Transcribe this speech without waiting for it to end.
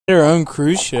Her own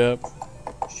cruise ship.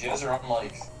 She has her own,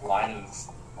 like, line of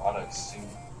products, too.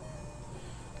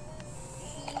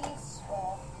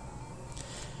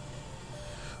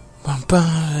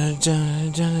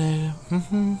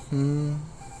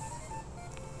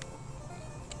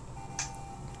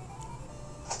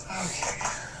 Okay.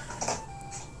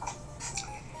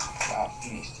 I'll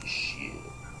finish this shit.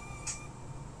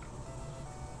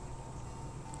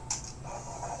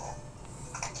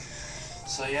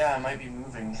 So yeah, I might be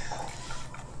moving.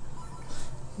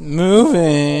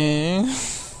 Moving.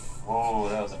 Whoa,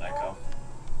 that was an echo.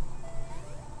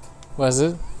 Was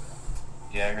it?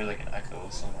 Yeah, I heard like an echo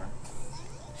somewhere.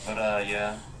 But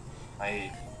yeah,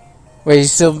 Wait, you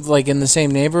still like in the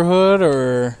same neighborhood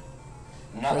or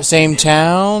not same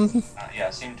town? Yeah,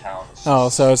 same town. Oh,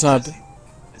 so it's not.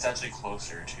 It's actually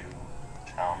closer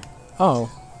to town. Oh.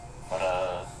 But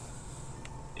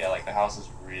yeah, like the house is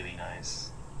really nice.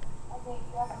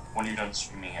 When you're done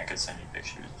streaming, I could send you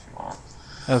pictures if you want.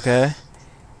 Okay.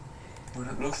 But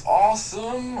it looks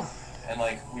awesome, and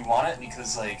like we want it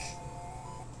because like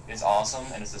it's awesome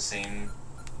and it's the same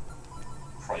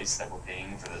price that we're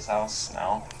paying for this house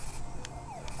now.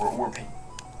 We're paying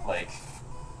like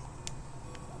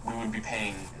we would be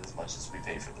paying as much as we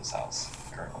pay for this house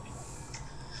currently.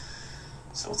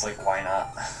 So it's like, why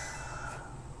not?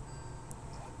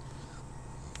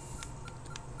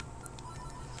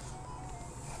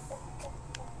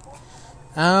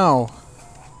 Ow.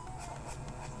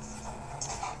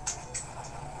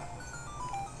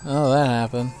 Oh, that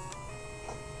happened.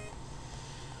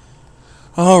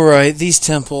 Alright, these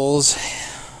temples.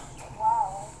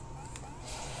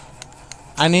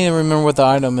 I need to remember what the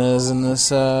item is in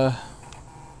this, Oh.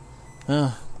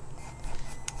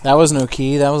 That was no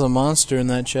key, that was a monster in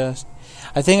that chest.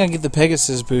 I think I get the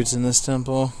Pegasus boots in this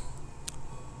temple.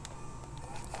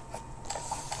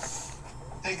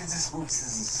 Pegasus boots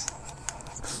is...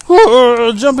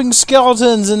 Jumping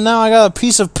skeletons, and now I got a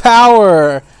piece of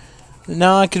power!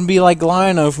 Now I can be like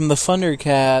Lionel from the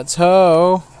Thundercats.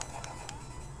 Ho!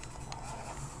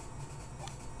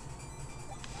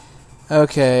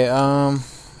 Okay,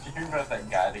 Did you hear about that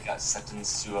guy that got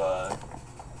sentenced to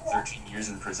 13 years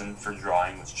in prison for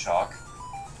drawing with chalk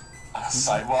on a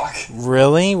sidewalk?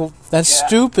 Really? That's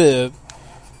stupid.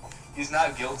 He's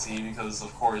not guilty because,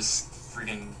 of course,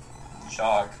 freaking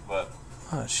chalk, but...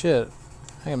 Oh, shit.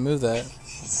 I can move that.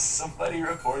 Somebody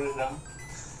reported him.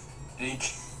 Big.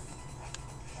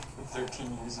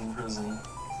 13 years in prison.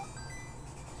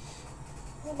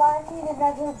 Remind me to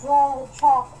never draw with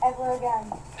chalk ever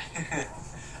again.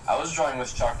 I was drawing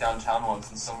with chalk downtown once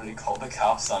and somebody called the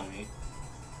cops on me.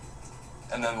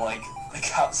 And then, like, the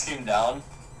cops came down.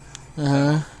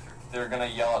 Uh-huh. They were gonna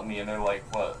yell at me and they're like,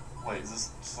 what? Wait, is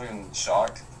this fucking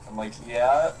chalk? I'm like,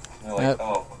 yeah. And they're like, Yep.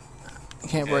 oh.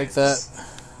 Can't okay, break that.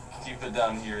 Keep it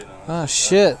down here then. Oh,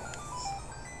 shit.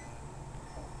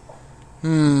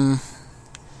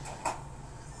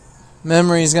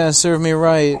 Memory's gonna serve me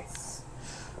right.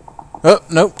 Oh,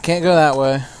 nope, can't go that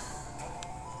way.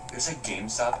 There's a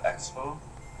GameStop Expo?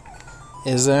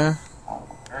 Is there?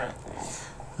 Apparently.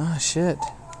 Oh, shit.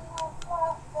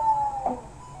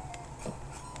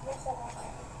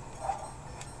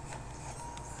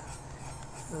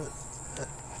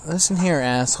 Listen here,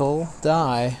 asshole.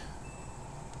 Die.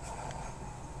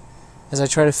 As I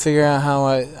try to figure out how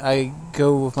I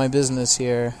go with my business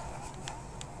here.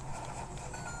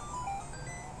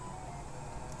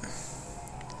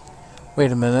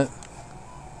 Wait a minute.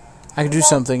 I can do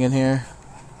something in here.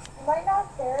 You might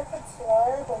not care if it's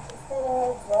slow, but just for the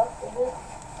look, it just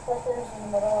flickers in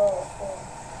the middle of the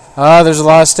screen. Ah, there's a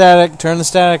lot of static. Turn the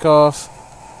static off.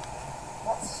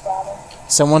 That's static.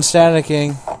 Someone's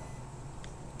staticking.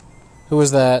 Who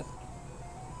was that?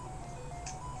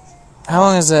 How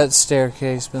long has that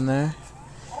staircase been there?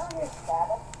 I don't hear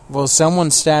static. Well,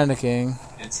 someone's staticking.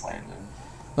 It's Landon.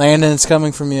 Landon, it's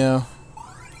coming from you.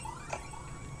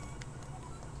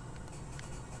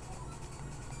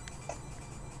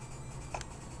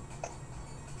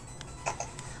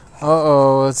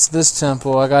 Uh-oh, it's this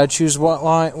temple. I gotta choose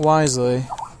wisely.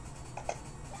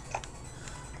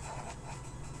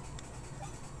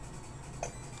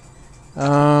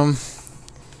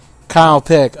 Kyle,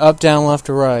 pick. Up, down, left,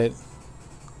 or right?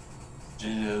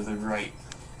 The right.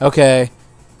 Okay.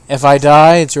 If I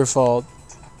die, it's your fault.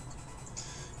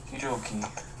 Okey-dokey.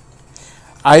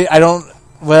 I don't...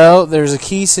 Well, there's a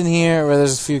keys in here. Well,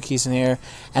 there's a few keys in here.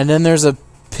 And then there's a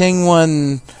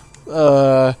penguin...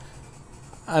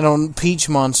 peach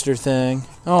monster thing.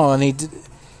 Oh, and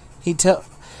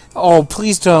oh,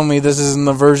 please tell me this isn't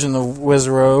the version of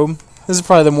Wizrobe. This is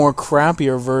probably the more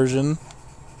crappier version.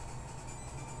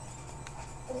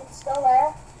 Is it still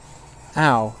there?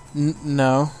 Ow.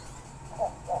 No.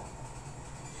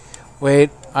 Wait.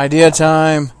 Idea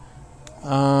time.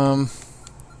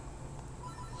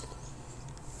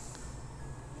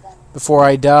 Before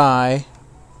I die.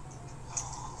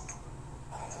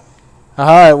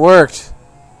 Aha, it worked.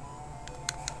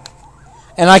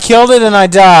 And I killed it and I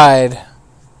died.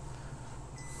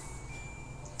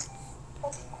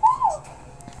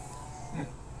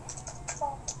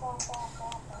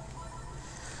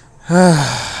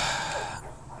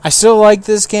 I still like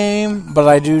this game, but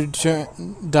I do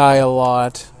die a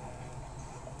lot.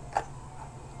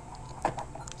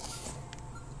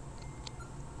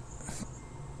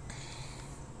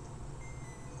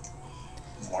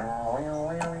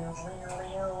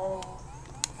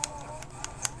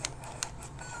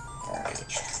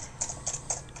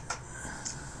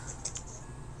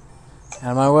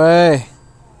 Out of my way.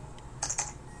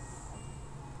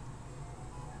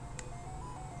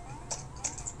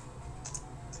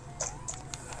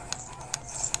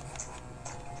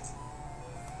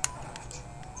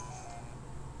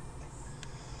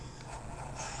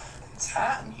 It's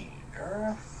hot in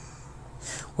here.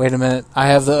 Wait a minute. I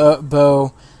have the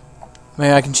bow.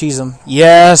 Maybe I can cheese them.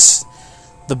 Yes!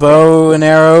 The bow and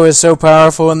arrow is so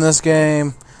powerful in this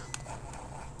game.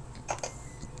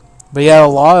 But yeah, a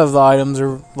lot of the items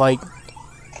are, like,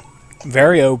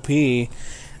 very OP. I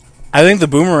think the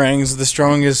boomerang's the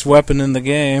strongest weapon in the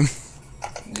game.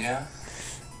 Yeah.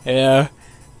 Yeah.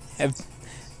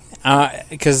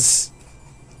 Because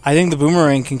I think the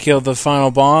boomerang can kill the final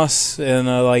boss in,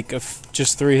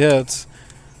 just 3 hits.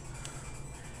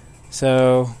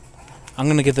 So, I'm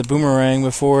going to get the boomerang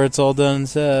before it's all done and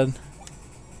said.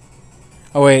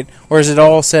 Oh, wait. Or is it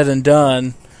all said and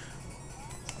done?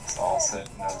 It's all said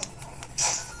and done.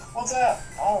 What's that?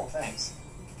 Oh, thanks.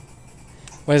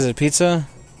 What is it, pizza?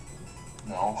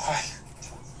 No.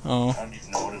 Oh. I don't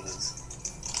even know what it is.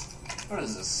 What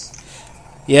is this?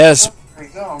 Yes. There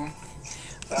we go.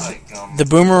 I like gum. The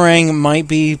boomerang might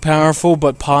be powerful,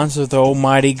 but Ponce with the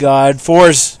almighty god.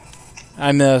 Force!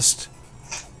 I missed.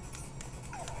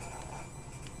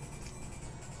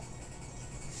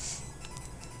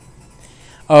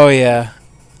 Oh, yeah.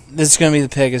 This is going to be the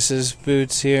Pegasus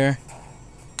boots here.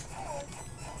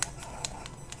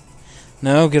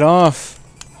 No, get off.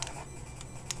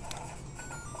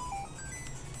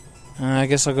 I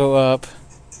guess I'll go up.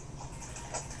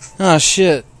 Oh,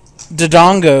 shit.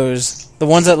 Dodongos. The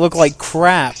ones that look like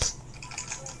crap.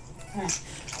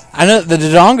 I know the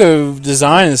Dodongo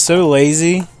design is so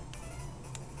lazy. Is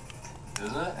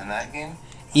it in that game?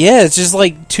 Yeah, it's just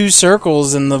like 2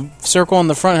 circles, and the circle on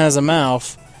the front has a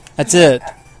mouth. That's it.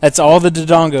 That's all the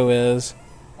Dodongo is.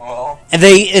 Well, And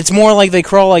it's more like they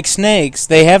crawl like snakes.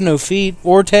 They have no feet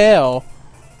or tail.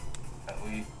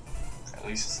 at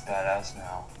least it's badass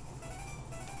now.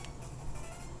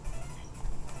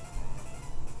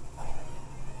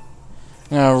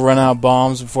 I'm gonna run out of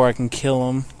bombs before I can kill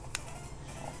them.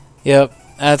 Yep,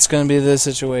 that's gonna be the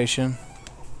situation.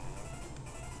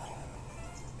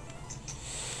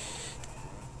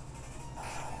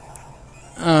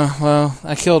 Well,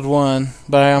 I killed one,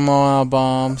 but I'm all out of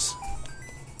bombs.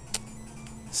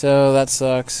 So that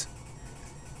sucks.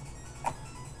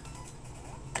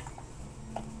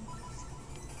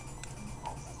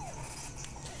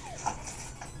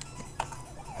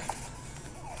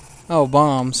 Oh,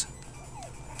 bombs.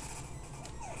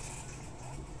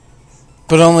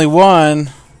 But only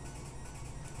one.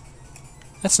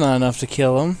 That's not enough to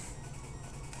kill him.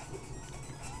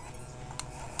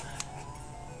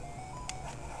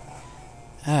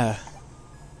 Ah.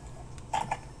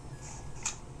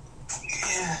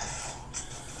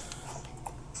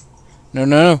 No,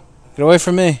 no. Get away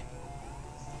from me.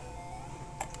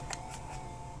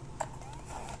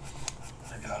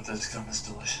 My god, this gum is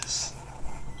delicious.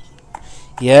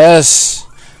 Yes.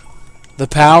 The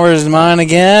power is mine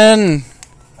again.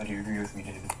 How do you agree with me,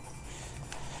 David?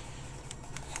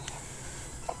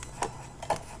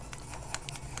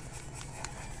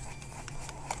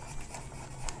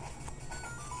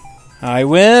 I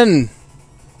win.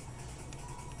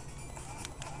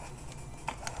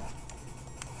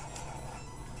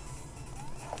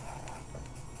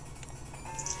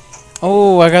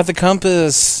 Oh, I got the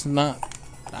compass. I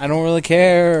don't really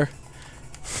care.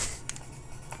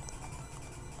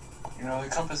 You know, the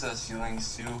compass has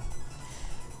feelings too.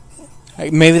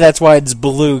 Maybe that's why it's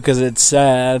blue, because it's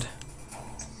sad.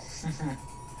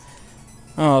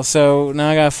 Oh, so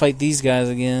now I gotta fight these guys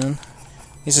again.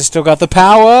 At least I still got the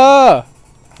power!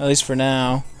 At least for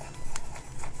now.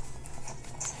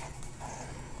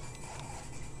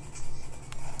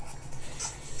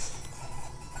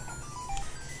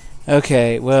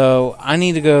 Okay, well, I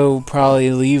need to go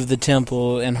probably leave the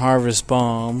temple and harvest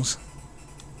bombs.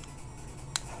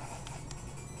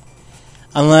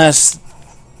 Unless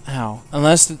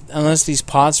these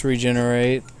pots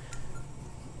regenerate.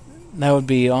 That would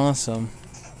be awesome.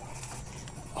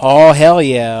 Oh, hell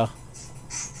yeah.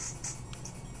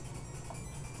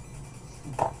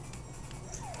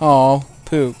 Oh,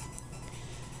 poop.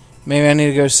 Maybe I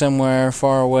need to go somewhere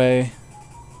far away.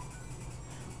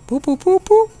 Boop, boop, boop,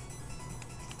 boop.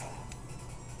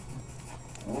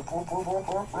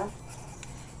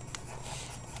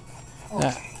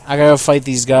 I gotta fight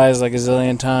these guys like a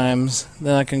zillion times.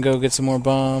 Then I can go get some more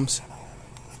bombs.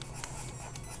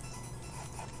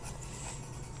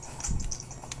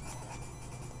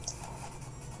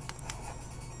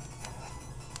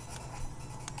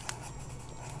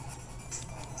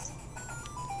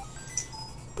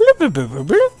 Bloop, bloop, bloop, bloop,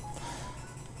 bloop.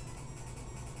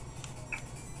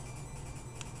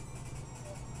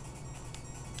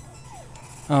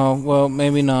 Oh, well,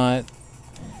 maybe not.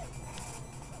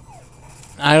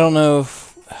 I don't know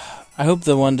if... I hope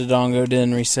the one Dodongo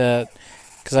didn't reset.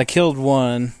 Because I killed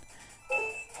one.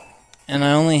 And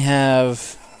I only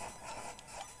have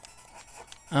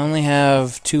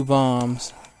 2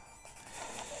 bombs.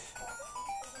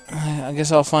 I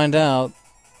guess I'll find out.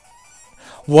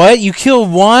 What? You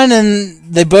killed one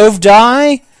and they both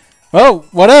die? Oh,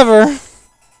 whatever.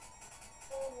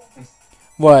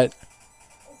 What? Is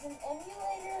an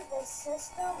emulator the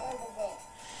system or the game?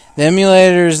 The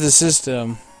emulator is the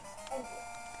system. Thank you.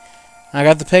 I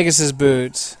got the Pegasus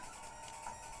boots.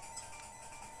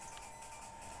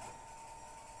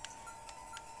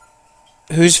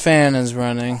 Whose fan is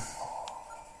running?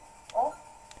 What?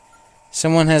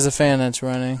 Someone has a fan that's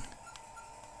running.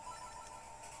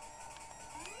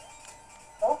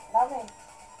 Oh, not me.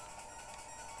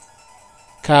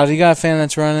 Kyle, do you got a fan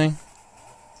that's running?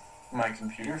 My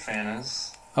computer fan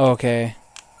is. Oh, okay.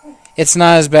 It's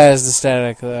not as bad as the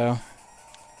static, though.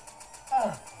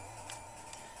 Oh.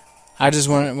 I just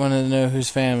wanted to know whose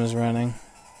fan was running.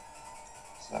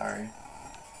 Sorry.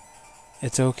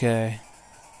 It's okay.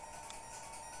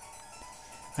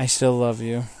 I still love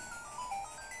you.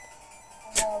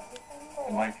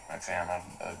 It might be my fan. I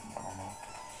don't know.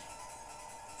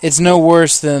 It's no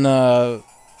worse than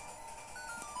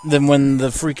when the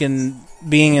freaking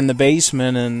being in the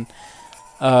basement and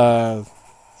the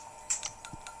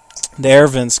air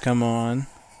vents come on.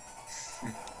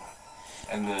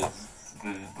 And the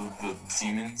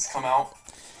demons come out.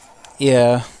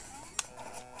 Yeah.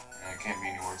 It can't be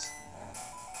any worse than that.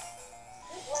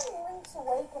 This one Link's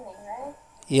Awakening, right?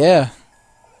 Yeah.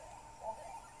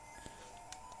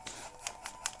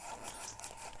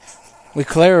 We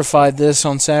clarified this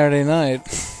on Saturday night.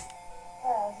 Yeah,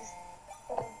 just...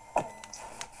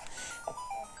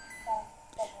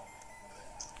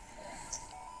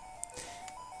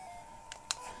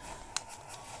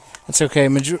 It's okay.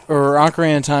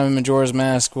 Ocarina of Time and Majora's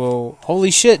Mask will... Holy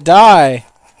shit, die!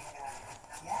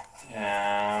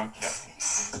 Yeah.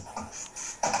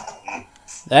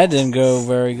 That didn't go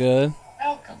very good.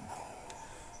 Welcome.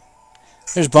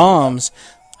 There's bombs.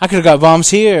 I could have got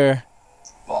bombs here.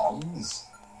 Bombs.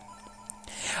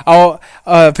 Oh,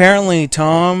 apparently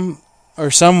Tom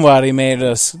or somebody made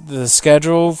the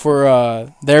schedule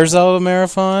for their Zelda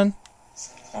marathon.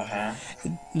 Uh-huh.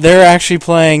 They're actually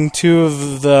playing 2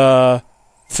 of the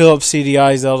Philips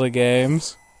CDI Zelda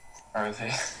games. Are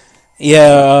they?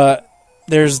 Yeah,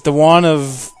 there's the one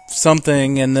of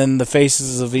something, and then the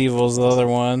Faces of Evil is the other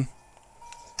one.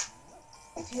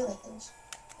 I feel like this.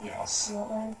 Yes. You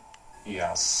want mine?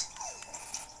 Yes.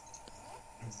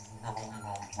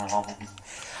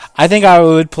 I think I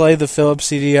would play the Philips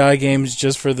CDI games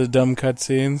just for the dumb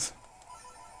cutscenes.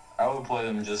 I would play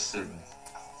them just to...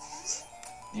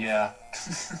 Yeah.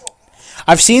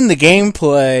 I've seen the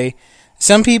gameplay.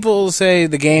 Some people say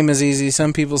the game is easy.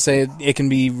 Some people say it can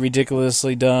be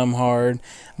ridiculously dumb hard.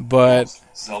 But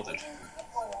Zelda.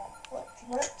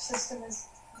 What system is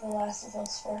The Last of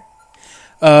Us for?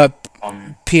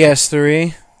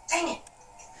 PS3. Dang it!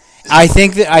 I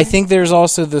think there's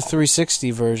also the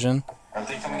 360 version. Are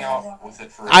they coming out with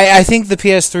it for... I think the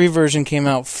PS3 version came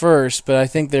out first, but I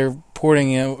think they're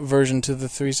porting a version to the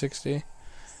 360.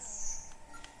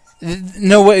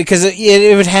 No way, because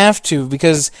it would have to,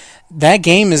 because that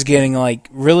game is getting like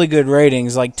really good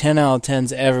ratings, like 10 out of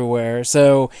 10s everywhere.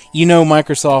 So you know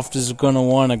Microsoft is going to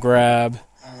want to grab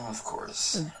of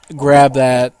course.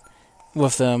 that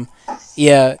with them.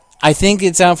 Yeah, I think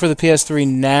it's out for the PS3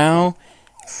 now,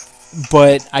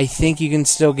 but I think you can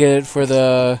still get it for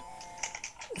the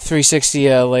 360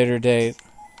 at a later date.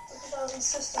 Look at all these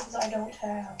systems I don't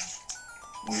have.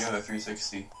 We have a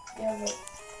 360. Yeah, but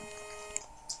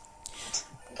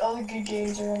all the good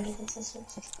games are on different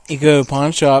systems. You go to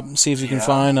pawn shop and see if you can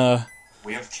find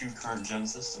We have 2 current gen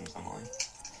systems, Emily.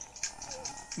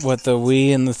 what, the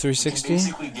Wii and the You 360. can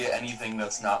basically get anything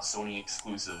that's not Sony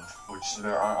exclusive, which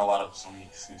there aren't a lot of Sony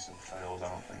exclusive titles, I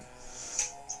don't think.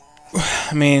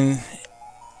 I mean,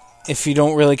 if you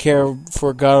don't really care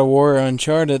for God of War or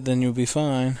Uncharted, then you'll be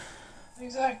fine.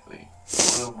 Exactly.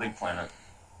 Little Big Planet.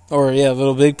 Or yeah,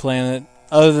 Little Big Planet.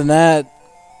 Other than that,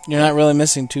 you're not really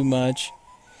missing too much.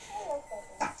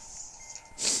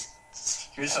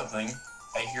 Here's something.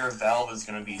 I hear Valve is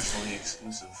going to be Sony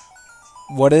exclusive.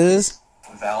 What is?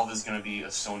 Valve is going to be a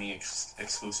Sony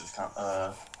exclusive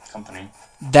company.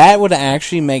 That would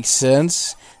actually make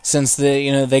sense since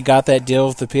they got that deal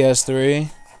with the PS3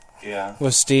 Yeah.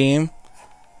 with Steam.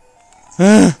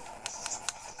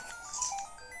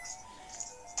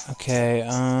 Okay,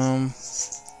 I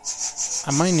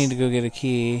might need to go get a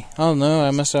key. Oh no,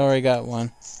 I must have already got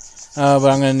one. But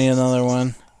I'm gonna need another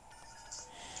one.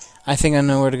 I think I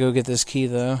know where to go get this key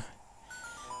though.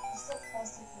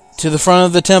 To the front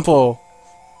of the temple.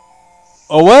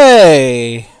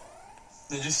 Away!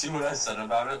 Did you see what I said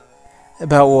about it?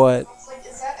 About what? It's like,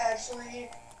 is that actually...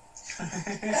 I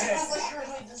was like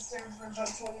really disturbed for about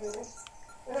 20 minutes.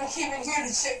 And I came in here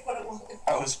to check what it was.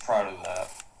 I was proud of that.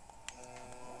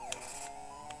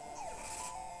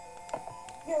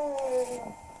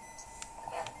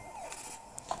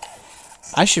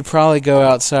 I should probably go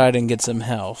outside and get some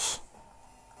health.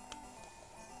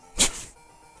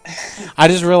 I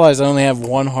just realized I only have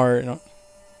 1 heart.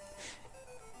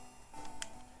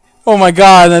 Oh my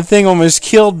god, that thing almost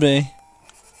killed me.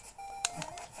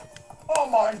 Oh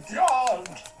my god!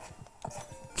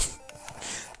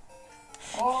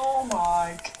 Oh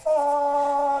my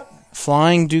god!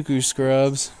 Flying Dooku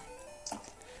scrubs.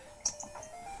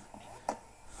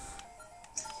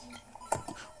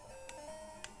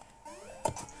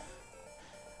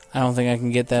 I don't think I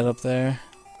can get that up there.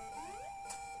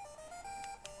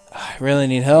 I really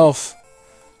need health.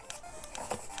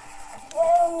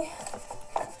 Yay!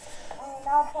 I'm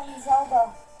now playing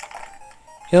Zelda.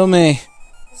 Heal me.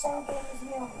 The same game as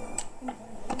you.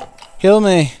 Heal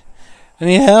me. I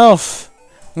need health.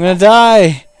 I'm gonna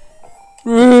die.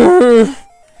 I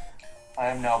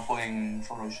am now playing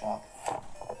Photoshop.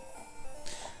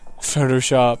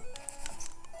 Photoshop.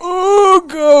 Oh,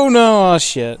 go no. Oh,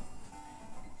 shit.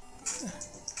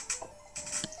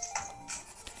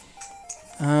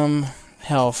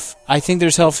 Health. I think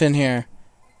there's health in here.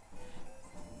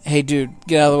 Hey, dude,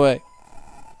 get out of the way.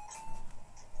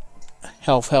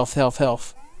 Health, health, health,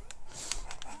 health.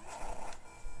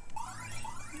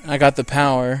 I got the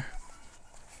power.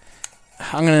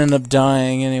 I'm gonna end up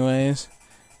dying anyways.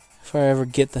 If I ever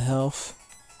get the health.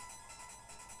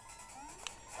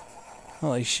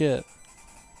 Holy shit.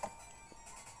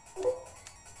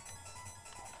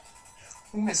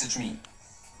 Who messaged me?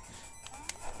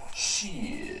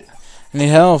 Shit. I need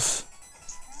health.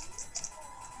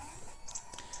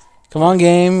 Come on,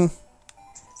 game.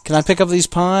 Can I pick up these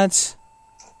pots?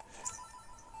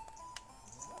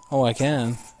 Oh, I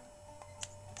can.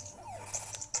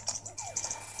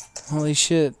 Holy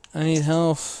shit. I need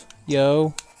health.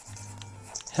 Yo.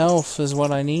 Health is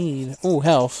what I need. Oh,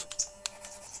 health.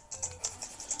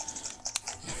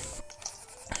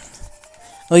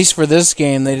 At least for this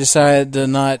game, they decided to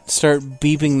not start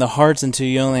beeping the hearts until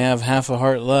you only have half a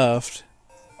heart left.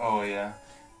 Oh, yeah.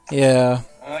 Yeah.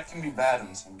 That can be bad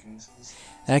in some cases.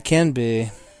 That can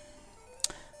be.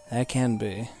 That can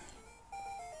be.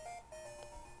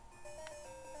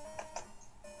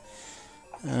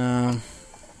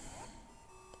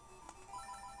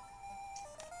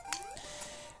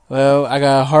 Well, I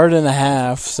got a heart and a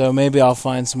half, so maybe I'll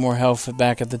find some more health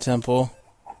back at the temple.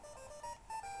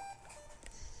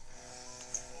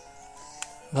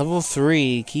 Level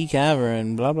 3, Key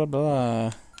Cavern, blah blah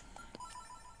blah.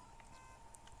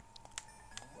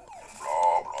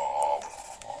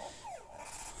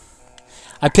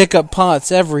 I pick up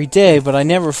pots every day, but I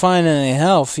never find any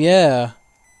health, yeah.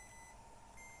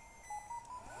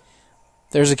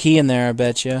 There's a key in there, I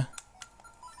bet you.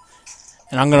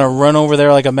 And I'm gonna run over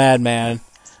there like a madman.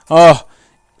 Oh!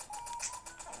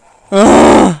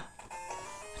 Ugh!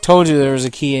 I told you there was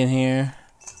a key in here.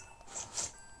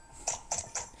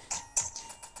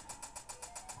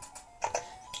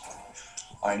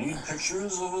 I need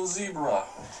pictures of a zebra.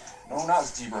 No, not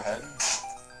zebra head.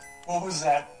 What was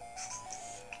that?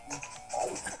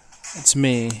 It's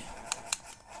me.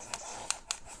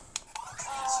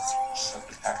 Shut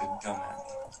the pack of gum at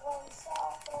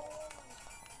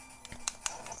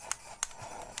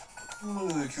me.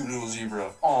 Look at the cute little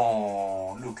zebra.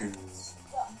 Oh, look at him.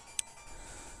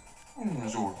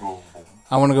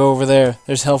 I want to go over there.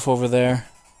 There's health over there.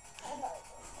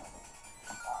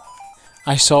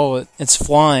 I saw it. It's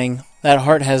flying. That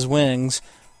heart has wings.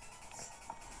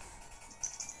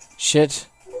 Shit.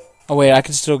 Oh wait, I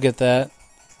can still get that.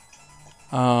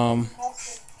 I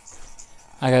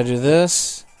gotta do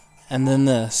this, and then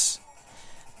this.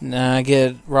 Now I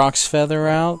get Rock's feather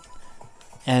out,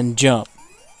 and jump.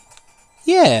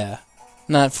 Yeah!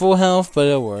 Not full health, but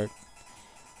it'll work.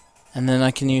 And then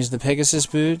I can use the Pegasus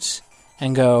boots,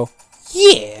 and go,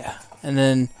 yeah! And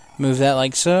then move that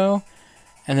like so,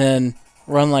 and then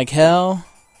run like hell.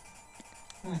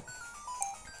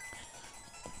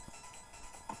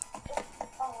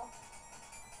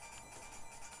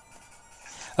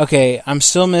 Okay, I'm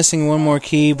still missing one more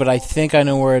key, but I think I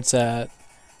know where it's at.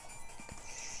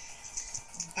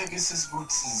 Pegasus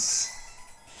boots.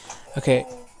 Okay,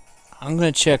 I'm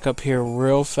gonna check up here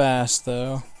real fast,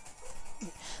 though.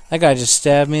 That guy just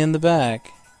stabbed me in the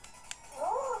back.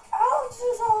 Alex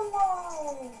is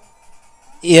online.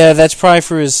 Yeah, that's probably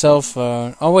for his cell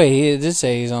phone. Oh wait, he did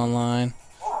say he's online.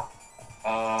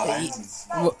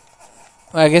 Well,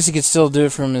 I guess he could still do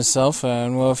it from his cell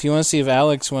phone. Well, if you want to see if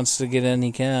Alex wants to get in,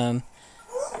 he can.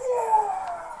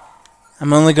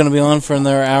 I'm only going to be on for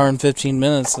another hour and 15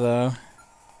 minutes, though.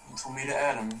 You told me to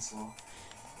add him, so.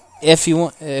 If you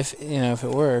want, if it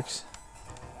works.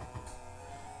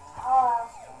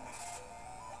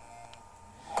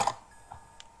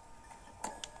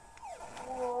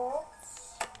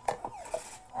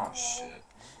 Oh shit.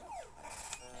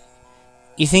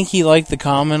 You think he liked the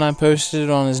comment I posted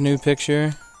on his new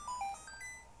picture?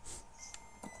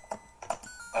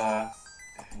 Hang on.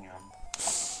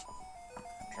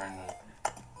 I'm trying to.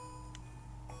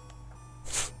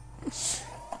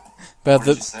 About What did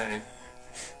you the say?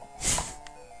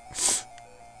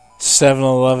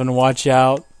 7-Eleven, watch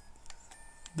out.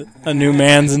 A new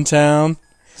man's in town.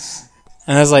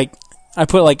 And I was like, I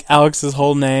put like Alex's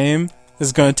whole name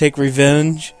is going to take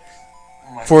revenge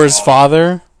Oh my for his God.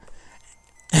 father.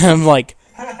 And I'm like,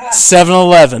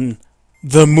 7-Eleven,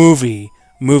 the movie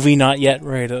not yet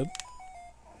rated.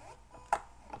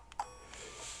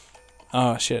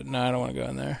 Oh shit, no, I don't want to go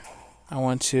in there. I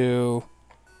want to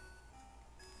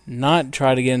not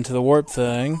try to get into the warp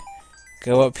thing,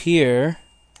 go up here,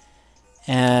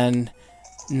 and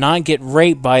not get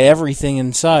raped by everything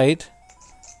in sight,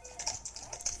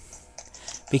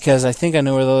 because I think I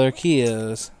know where the other key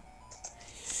is.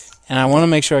 And I want to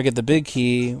make sure I get the big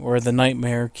key, or the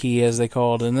nightmare key as they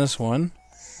call it in this one.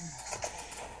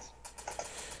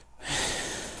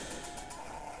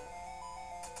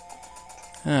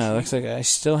 Ah, looks like I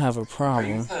still have a Are you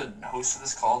problem. the host of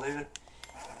this call, David?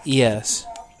 Yes.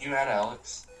 Can you add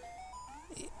Alex?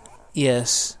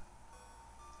 Yes.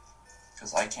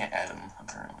 Because I can't add him,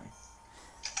 apparently.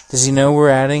 Does he know we're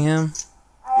adding him?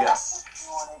 Yes.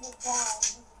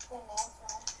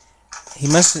 He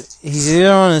must. He's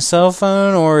either on his cell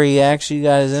phone or he actually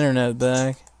got his internet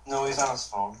back. No, he's on his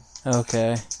phone.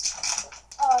 Okay.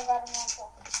 Oh, I got him on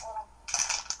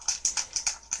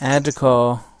second. Add to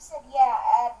call. He said, yeah,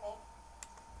 add me.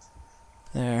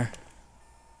 There.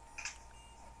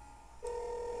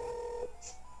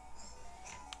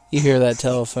 You hear that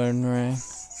telephone ring.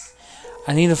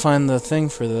 I need to find the thing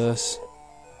for this.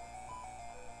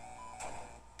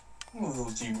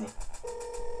 Little zebra.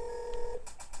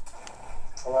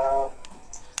 Hello.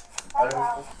 Hi,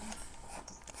 Alex.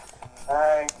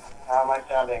 Hi. How am I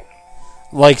sounding?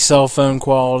 Like cell phone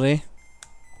quality.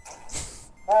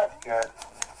 That's good.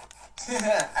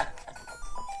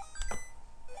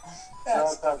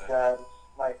 That's What's up, guys?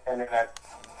 My internet's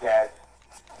dead.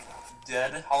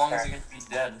 dead? How long is it going to be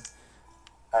dead?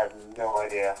 I have no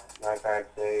idea. My parents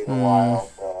say in a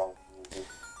while, so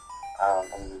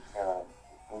I'm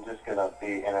just gonna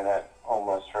be internet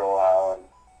homeless for a while and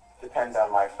depend on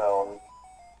my phone.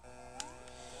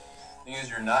 The thing is,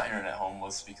 you're not internet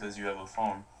homeless because you have a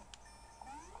phone.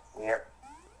 Yep.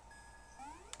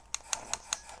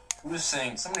 I'm just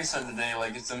saying, somebody said today,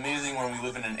 like, it's amazing when we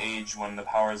live in an age when the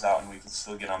power's out and we can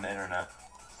still get on the internet.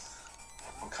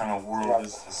 What kind of world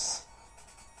is this?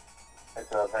 It's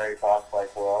a very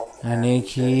boss-like world. I need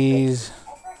keys.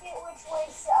 I forget which way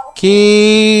south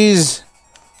Keys!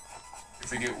 You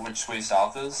forget which way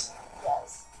south is?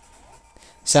 is.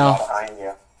 South. Behind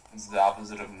you. It's the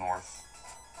opposite of north.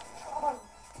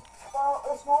 Well,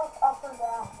 it's north, up, or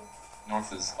down.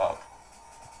 North is up.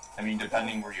 I mean,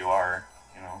 depending where you are,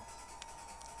 you know.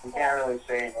 You can't really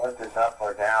say north is up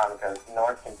or down because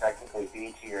north can technically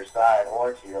be to your side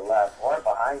or to your left or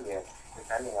behind you,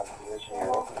 depending on the position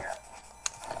you're looking at.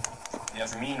 Yeah,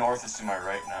 for me, north is to my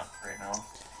right now.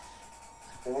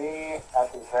 To me,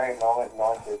 at this very moment,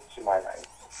 north is to my right.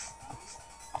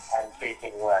 I'm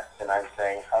facing west, and I'm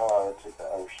saying hello to the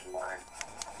ocean line.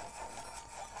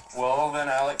 Well then,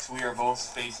 Alex, we are both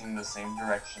facing the same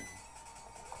direction.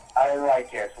 I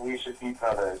like it. We should be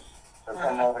brothers. So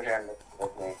come over here and listen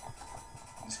with me.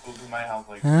 Just go to my house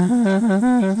like.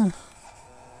 Uh,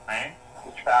 Eh?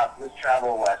 Let's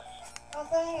travel west. Oh,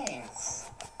 thanks.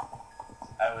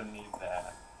 I would need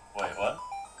that. Wait, what?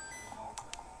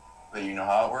 But you know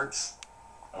how it works?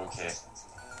 Okay.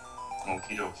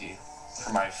 Okie dokie.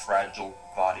 For my fragile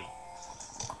body.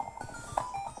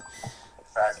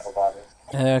 Fragile body.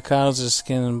 yeah, Kyle's just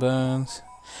skin and bones.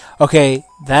 Okay,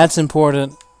 that's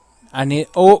important. I need.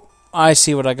 Oh, I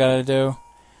see what I gotta do.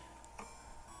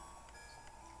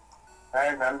 I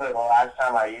remember the last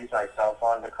time I used my cell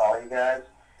phone to call you guys.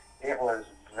 It was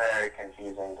very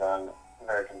confusing, John.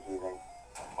 Very confusing.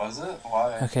 Was it?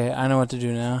 Why? Okay, I know what to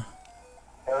do now.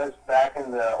 It was back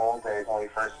in the old days when we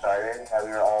first started, and we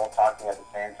were all talking at the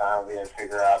same time. We didn't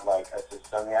figure out, like, a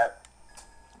system yet.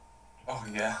 Oh,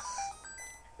 yeah.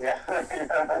 Yeah,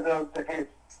 remember those days?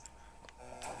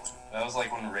 That was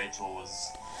like when Rachel was,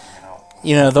 you know.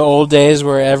 You know, the old days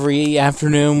where every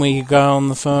afternoon we got on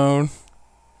the phone.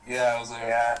 Yeah, it was like,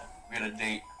 Yeah. we had a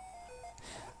date.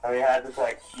 And we had this,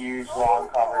 like, huge, long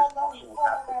conversation.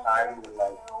 Half the time, we were,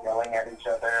 like, yelling at each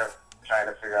other, trying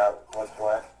to figure out what's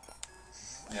what.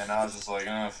 Yeah, now it's just like,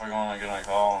 if I want to get on a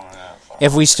call, yeah, fuck.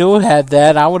 If we still had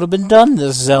that, I would have been done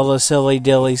this Zelda silly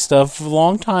dilly stuff a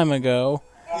long time ago.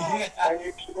 And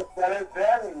you should have done it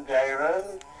then,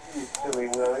 David. You silly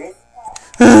Willy.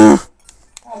 Well,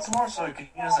 it's more so he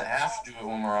doesn't have to do it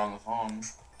when we're on the phone.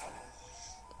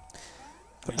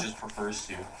 He just prefers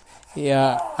to.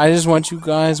 Yeah, I just want you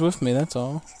guys with me, that's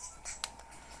all.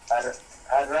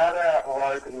 I'd rather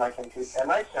work with my computer.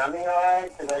 Am I sounding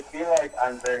alright? Because I feel like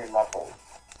I'm very muffled.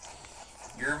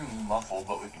 You're muffled,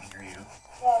 but we can hear you.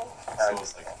 Yeah, So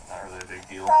it's like not really a big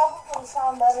deal. probably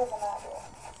sound better than I do.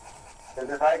 Because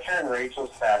if I turn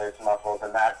Rachel's status muffled,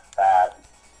 then that's bad.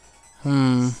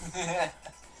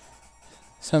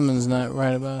 Something's not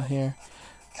right about here.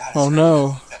 God, Oh, it's no.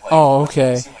 crazy that, like, Oh, it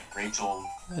okay. seems like Rachel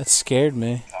That scared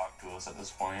me. talked to us at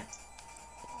this point.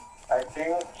 I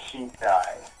think she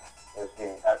died.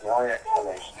 That's the only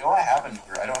explanation. You know what happened to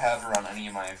her? I don't have her on any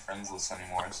of my friends lists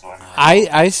anymore, so I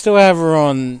never. I still have her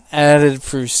on added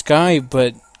through Skype,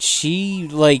 but she,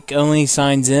 like, only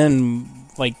signs in,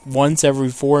 like, once every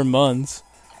 4 months.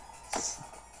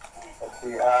 Let's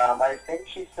see, I think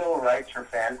she still writes her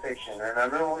fan fiction.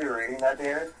 Remember when we were reading that,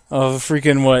 David? Of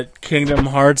freaking, what, Kingdom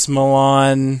Hearts,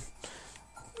 Milan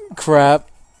crap.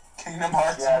 Kingdom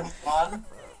Hearts Yeah. was fun.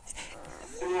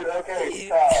 Dude, okay,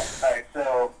 stop. Alright,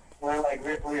 so we're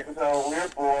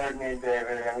bored, me and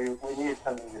David, and we needed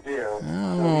something to do. So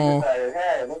we decided,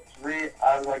 hey, let's read.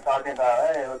 I was like talking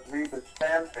about, hey, let's read this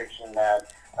fan fiction that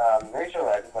Rachel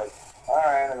read. It's like, all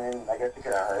right, I mean, I guess it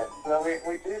couldn't hurt. So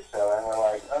we do so, and we're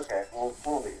like, okay, we'll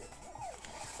read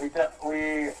it.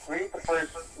 We read the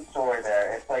first story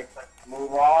there. It's like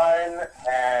Mulan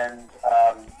and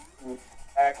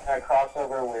a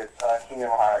crossover with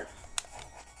Kingdom Hearts.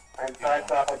 And so I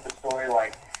thought like the story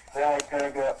like they're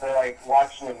like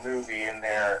watching a movie in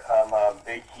their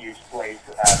big huge place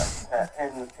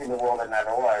in the world that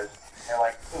never was. And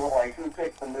like who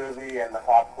picked the movie and the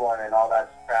popcorn and all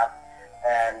that crap.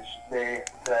 And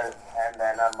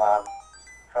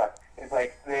it's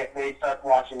like they start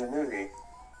watching the movie.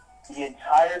 The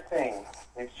entire thing,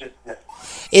 it's just this.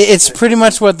 It's pretty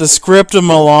much what the script of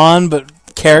Milan, but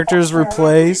characters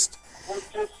replaced. It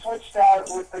just switched out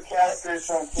with the characters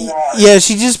from Kingdom Hearts. Yeah,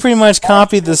 she just pretty much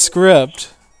copied the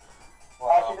script.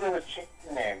 All she did was change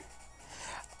the name.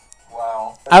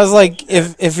 Wow. I was like,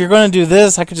 if you're going to do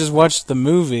this, I could just watch the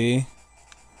movie.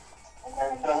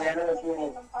 And so we ended up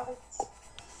doing.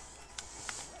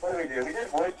 What did we do? We did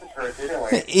voices first,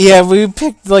 didn't we? Yeah, we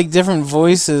picked like different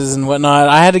voices and whatnot.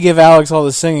 I had to give Alex all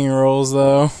the singing roles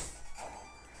though.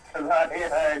 Because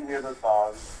I knew the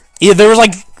song. Yeah, there was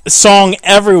like a song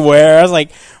everywhere. I was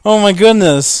like, oh my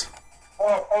goodness.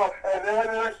 Oh, and then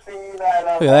we were singing that.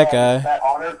 Look at that guy. That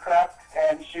honor crap,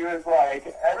 and she was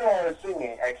like, everyone was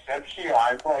singing except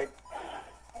Shion. It's like,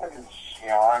 look at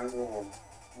Shion,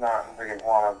 not freaking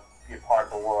want to be a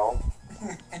part of the world.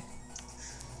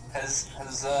 Has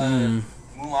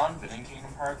Mulan been in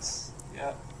Kingdom Hearts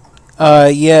yet?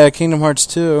 Yeah, Kingdom Hearts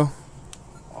 2.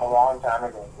 A long time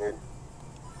ago, dude.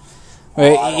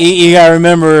 Wait, you gotta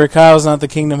remember, Kyle's not the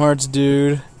Kingdom Hearts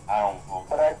dude. I don't vote.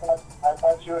 But I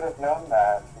thought you would have known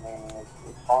that. I mean,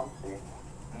 it's fancy.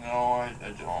 No, I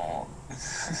don't.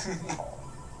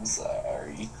 I'm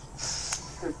sorry.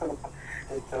 It's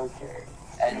okay.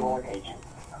 I I don't. won't hate you.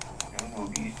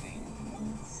 movie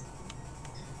things.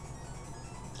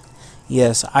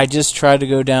 Yes, I just tried to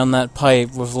go down that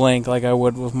pipe with Link like I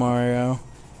would with Mario.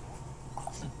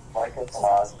 Like it's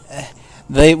lost.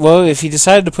 Well, if he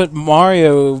decided to put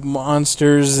Mario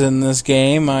monsters in this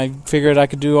game, I figured I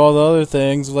could do all the other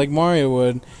things like Mario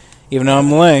would, even though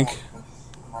I'm Link.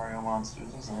 Mario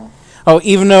monsters, isn't it? Oh,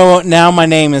 even though now my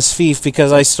name is Thief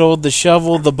because I stole the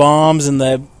shovel, the bombs, and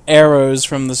the arrows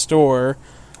from the store,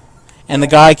 and the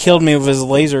guy killed me with his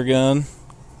laser gun.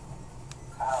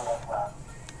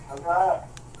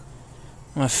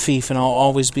 I'm a thief, and I'll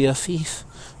always be a thief.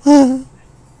 Oh.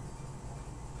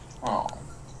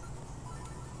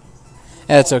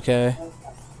 That's okay.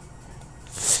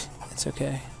 It's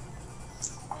okay.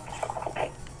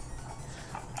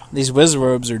 These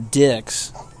wizards are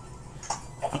dicks.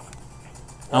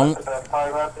 What's the best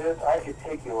part about this? I can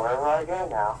take you wherever I go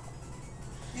now.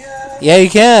 Yeah, you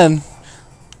can.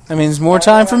 That means more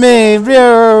time for me.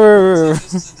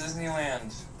 This is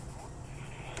Disneyland.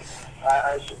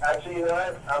 Actually, you know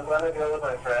what? I'm gonna go with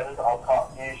my friends. I'll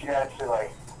call. You should actually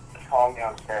like call me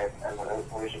on Skype, and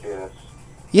we should do this.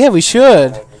 Yeah, we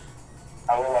should.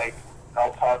 I will like.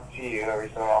 I'll talk to you every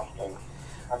so often.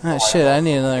 Oh shit! I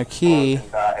need another key.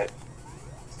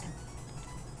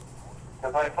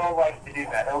 Because my phone likes to do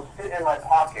that. It'll sit in my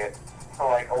pocket for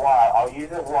like a while. I'll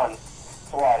use it once,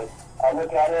 twice. I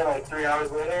look at it like 3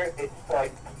 hours later, it's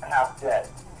like half dead.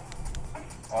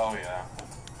 Oh yeah.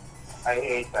 I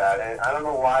hate that, and I don't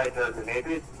know why it does it.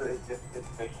 Maybe it's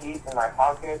the heat in my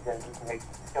pocket and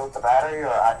just kills the battery, or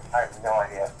I have no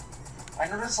idea. I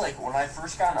noticed like when I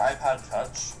first got an iPod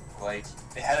Touch, like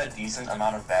it had a decent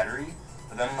amount of battery,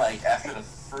 but then like after the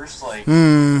first like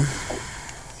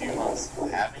few months of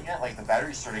having it, like the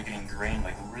battery started getting drained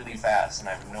like really fast, and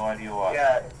I have no idea why.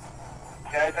 Yeah,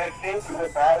 I think the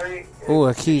battery. Ooh,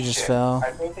 a key just fell. I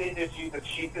think they just use the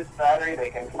cheapest battery they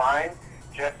can find,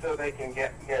 just so they can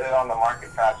get it on the market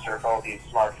faster for all these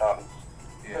smartphones.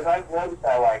 Because I've noticed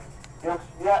that like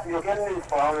you'll get a new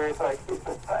phone and it's like it's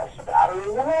the best battery in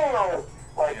the world.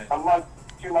 Like a month,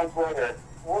 2 months later,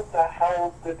 what the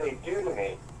hell did they do to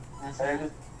me? And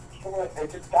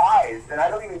it just dies, and I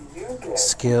don't even use it.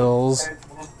 Skills. And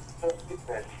it's so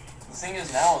stupid. The thing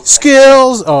is now is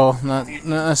Skills. Oh,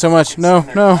 not so much. No. For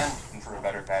a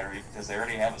better battery because they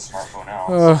already have a smartphone now.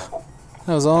 Oh,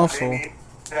 that was awful.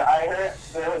 I heard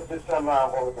there was just some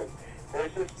what was it?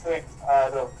 There's this thing,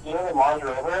 the Mars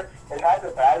rover. It has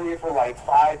a battery for like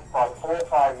 4 or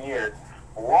 5 years.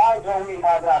 Why don't we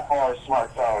have that for our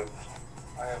smartphones?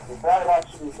 That would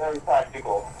actually be very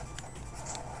practical.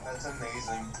 That's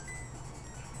amazing.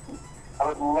 I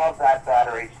would love that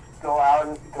battery. Go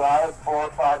out 4 or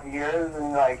 5 years,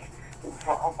 and like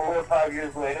 4 or 5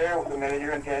 years later, the minute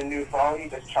you're gonna get a new phone, you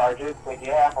just charge it. It's like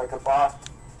like a boss.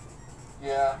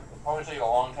 Yeah, it'll probably take a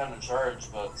long time to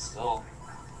charge, but still.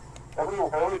 It'll be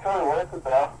totally worth it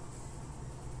though.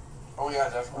 Oh yeah,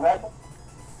 definitely.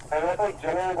 And that's like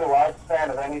generally the lifespan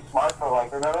of any smartphone.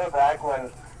 Like remember back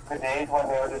when the days when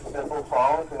they were just simple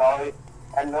phones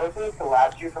and those things could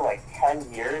last you for like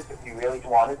 10 years if you really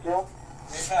wanted to.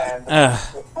 And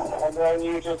then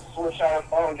you just switch out a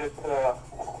phone just to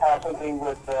have something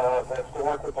to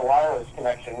work with the wireless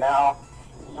connection. Now,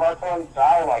 smartphones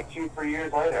die like 2-3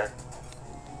 years later.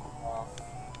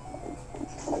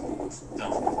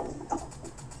 Dumb.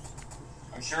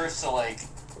 I'm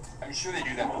sure they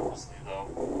do that mostly though.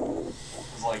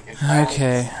 'Cause, like, if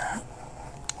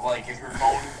if your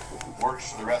phone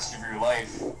works for the rest of your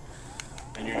life,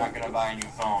 then you're not gonna buy a new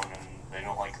phone, and they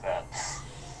don't like that.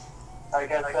 I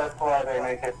guess that's why they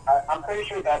make it. I'm pretty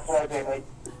sure that's why they make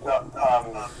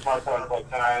smartphones like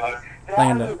that. Like,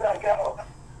 how does that go?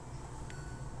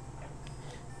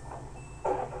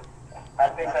 I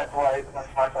think that's why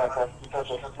smartphones have such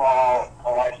a small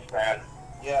lifespan.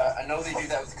 Yeah, I know they do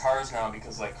that with cars now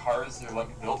because like cars, they're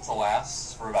like built to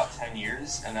last for about 10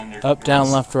 years, and then they're up,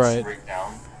 down, left, right. Break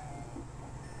down.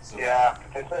 So, yeah,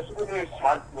 especially with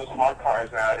smart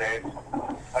cars nowadays.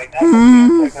 Like that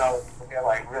technology will get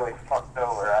like really fucked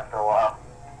over after a while.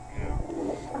 Yeah.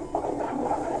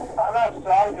 I'm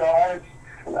outside, guys.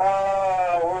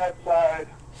 We're outside.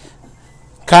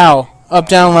 Kyle, up,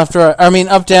 down, left, right. I mean,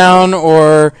 up, down,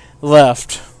 or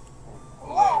left.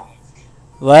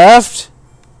 Left?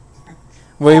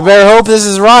 Well, you better hope this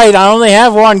is right. I only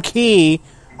have one key.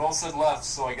 We both said left,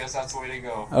 so I guess that's the way to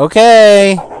go.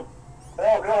 Okay. Oh,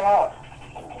 go off.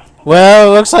 Well,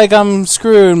 it looks like I'm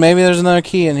screwed. Maybe there's another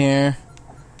key in here.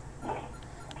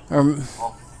 Or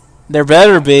there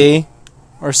better be.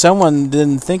 Or someone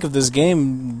didn't think of this game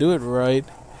and do it right.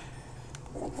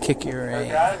 Kick your There's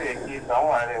ass. gotta be a key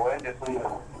somewhere. They wouldn't just leave it.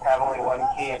 have only one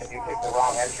key, and if you pick the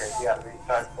wrong entrance, you have to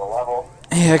restart the level.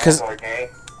 Yeah, because... Okay.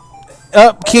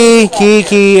 Up, key.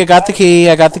 I got the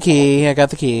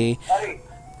key. Buddy,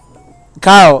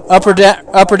 Kyle, up or down?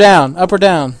 Up or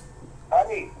down?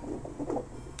 buddy.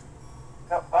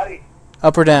 No, buddy.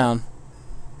 Up or down?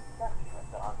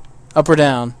 Up or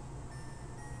down?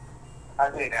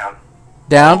 I say down.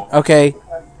 Down? Okay.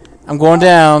 I'm going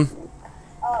down.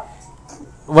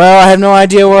 Well, I have no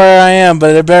idea where I am,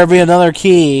 but there better be another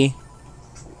key.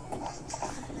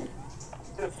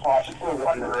 Just watch for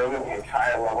one room in the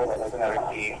entire level that doesn't have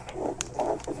a key.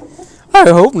 I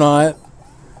hope not.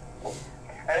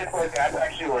 And it's like, that's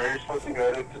actually where you're supposed to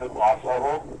go to the boss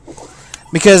level.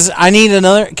 Because I need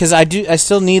another... Because I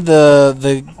still need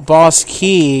the boss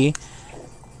key.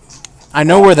 I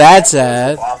know where that's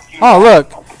at. Oh,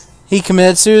 look. He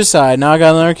committed suicide. Now I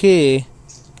got another key.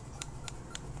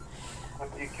 When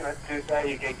you commit suicide,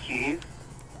 you get keys.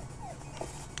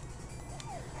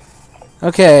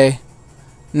 Okay.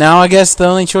 Now I guess the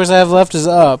only choice I have left is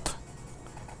up.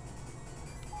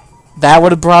 That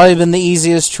would have probably been the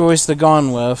easiest choice to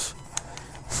gone with.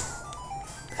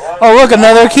 Oh, look,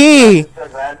 another key!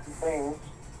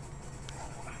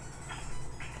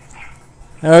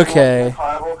 Okay.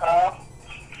 Carnival, Kyle?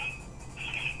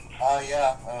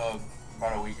 Yeah,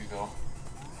 about a week ago.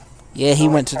 Yeah, he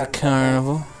went to the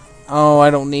carnival. Oh, I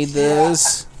don't need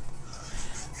this.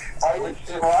 Why would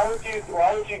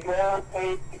you go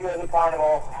pay to go to the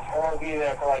carnival and only be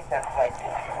there for like 10 seconds?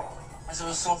 Because it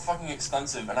was so fucking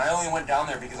expensive, and I only went down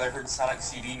there because I heard Sonic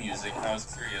CD music, and I was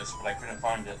curious, but I couldn't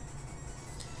find it.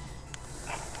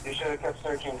 You should have kept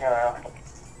searching, Kyle.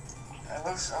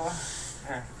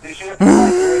 You You should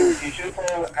have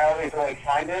told Ellie to like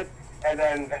find it, and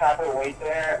then have her wait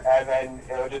there, and then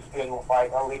it would just been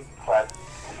like a leak quest.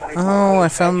 Oh, I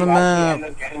found the map.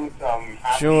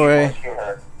 Joy.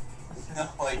 No,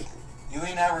 like, you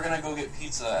and I were gonna go get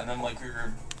pizza, and then like we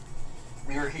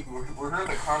were heard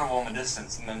the carnival in the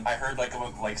distance, and then I heard like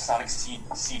Sonic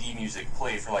CD music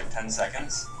play for like 10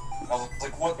 seconds. I was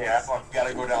like, what the fuck? You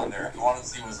gotta go down there. I want to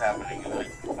see what's happening, and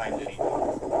like find anything.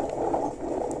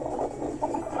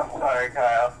 I'm sorry,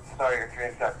 Kyle. Sorry your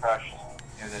dreams got crushed.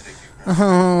 Yeah, that did get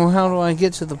Oh, how do I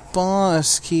get to the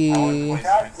boss key?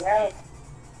 God damn it.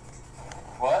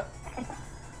 What?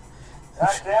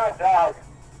 God damn it, dog.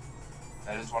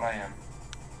 That is what I am.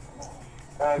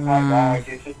 My dog.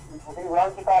 He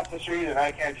runs across the street and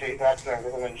I can't chase after him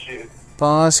because I'm in shoes.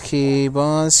 Boss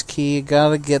key.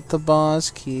 Gotta get the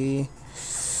boss key.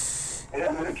 It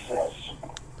doesn't exist.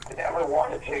 It never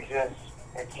wanted to exist.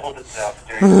 It killed itself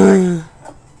during the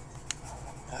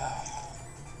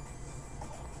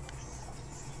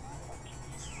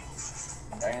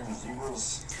Damn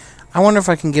zebras. I wonder if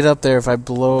I can get up there if I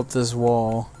blow up this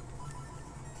wall.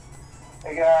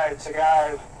 Hey guys.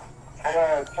 I'm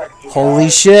gonna text you. Holy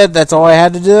shit, that's all I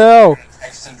had to do.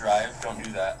 Text and drive. Don't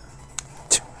do that.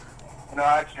 No,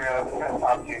 actually, I'm just gonna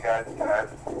talk to you guys and drive.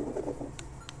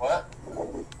 What?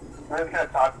 I'm just gonna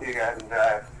talk to you guys and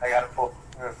drive. I gotta pull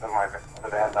this in my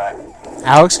van back.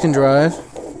 Alex can drive.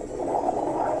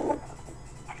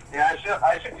 Yeah,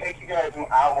 I should take you guys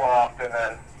out more often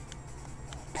then.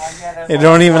 You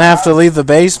don't even have to leave the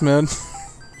basement.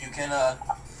 You can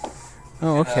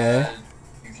Oh, okay.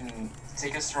 You can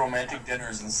take us to romantic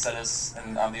dinners and set us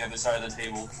on the other side of the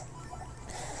table.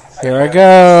 Here I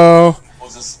go. We'll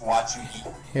just watch you eat.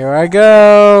 Here I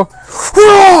go.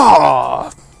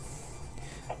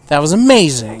 That was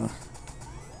amazing.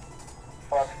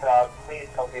 Fuck, dog. Please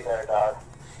don't be there, dog.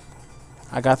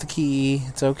 I got the key.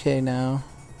 It's okay now.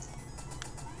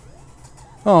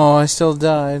 Oh, I still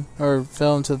died. Or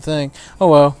fell into the thing. Oh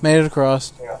well, made it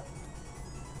across. Yeah.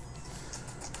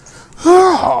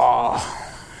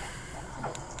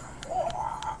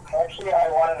 Actually, I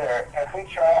wonder, if we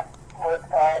try,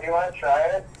 do you want to try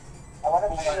it? I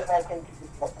want to see if I can do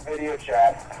video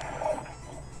chat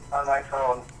on my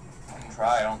phone. I can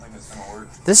try. I don't think it's gonna work.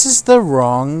 This is the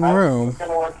wrong room. It's going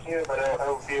to work too, but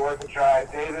it'll be worth a try.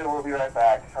 David, we'll be right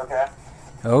back, okay?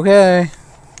 Okay.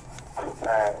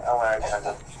 Alright, I'll let you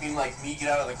know. You mean like me get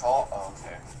out of the call? Oh,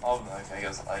 okay. I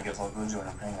guess I'll go join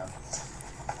him. Hang on.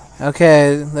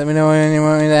 Okay, let me know when you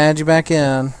want me to add you back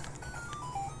in.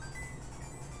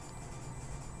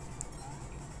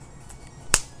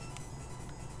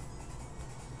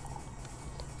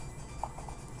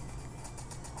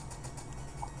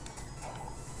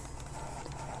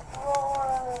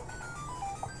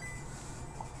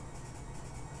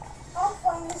 I'm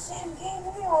playing the same game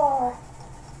we are.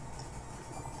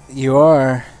 You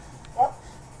are. Yep.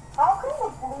 How come the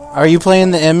blue? Are you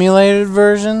playing the emulated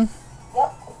version?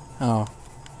 Yep. Oh.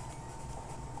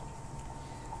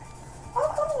 How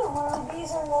come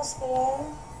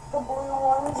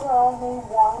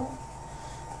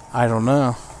I don't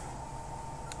know.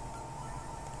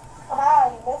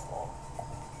 Ah, you missed it.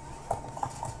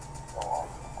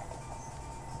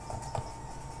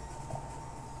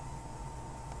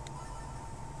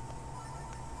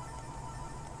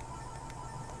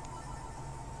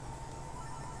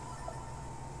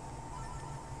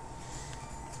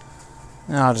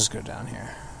 I'll just go down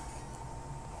here.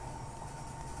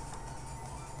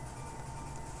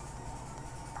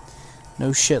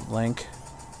 No shit, Link.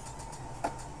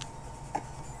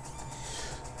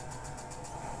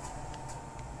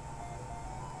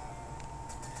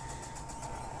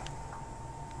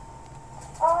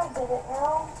 Oh, I did it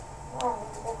now. Oh,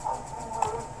 I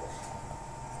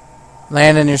did it.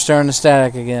 Landon, you're starting to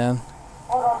static again.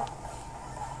 Hold on.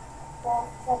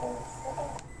 7 seconds.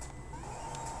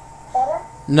 Better?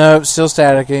 Nope, still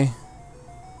staticky.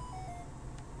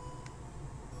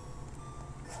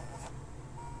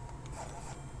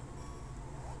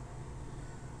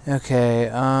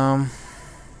 Okay,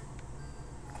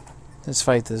 let's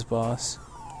fight this boss.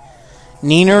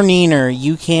 Neener, neener,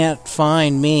 you can't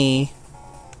find me.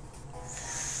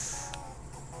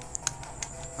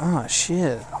 Oh,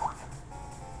 shit.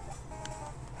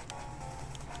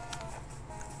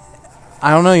 I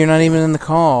don't know, you're not even in the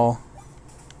call.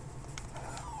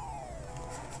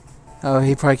 Oh,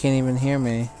 he probably can't even hear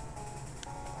me.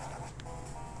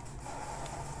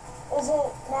 Is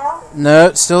it now? No,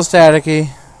 it's still staticky.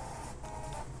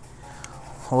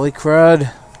 Holy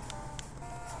crud.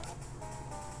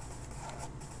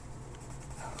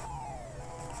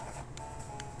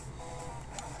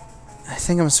 I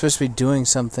think I'm supposed to be doing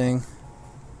something.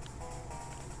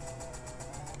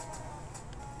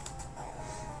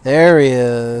 There he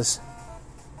is.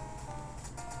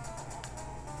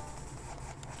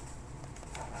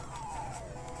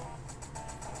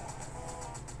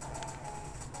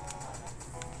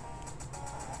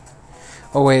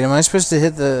 Oh wait, am I supposed to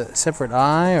hit the separate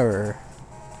eye, or?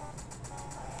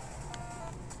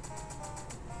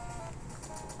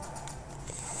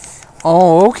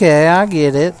 Oh, okay, I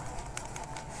get it.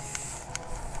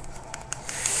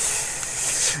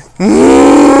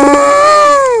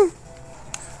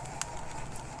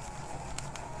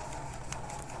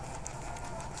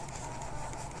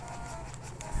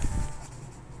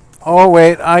 Oh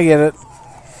wait, I get it.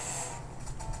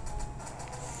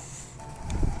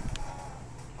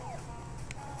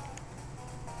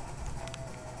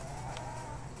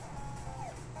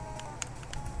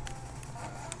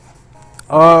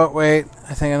 Oh wait,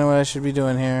 I think I know what I should be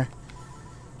doing here.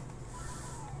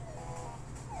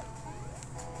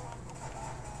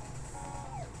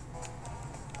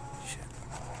 Shit.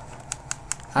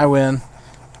 I win.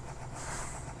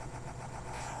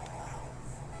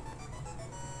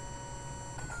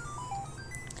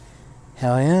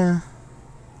 Hell yeah.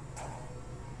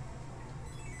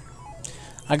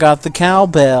 I got the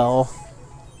cowbell.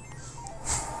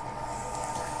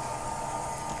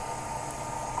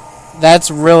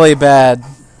 That's really bad.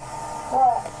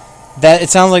 What? That it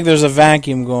sounds like there's a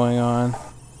vacuum going on.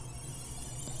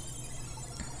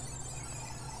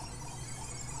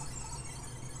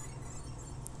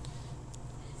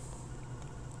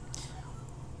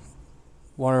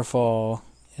 Waterfall.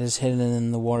 It is hidden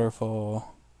in the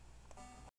waterfall.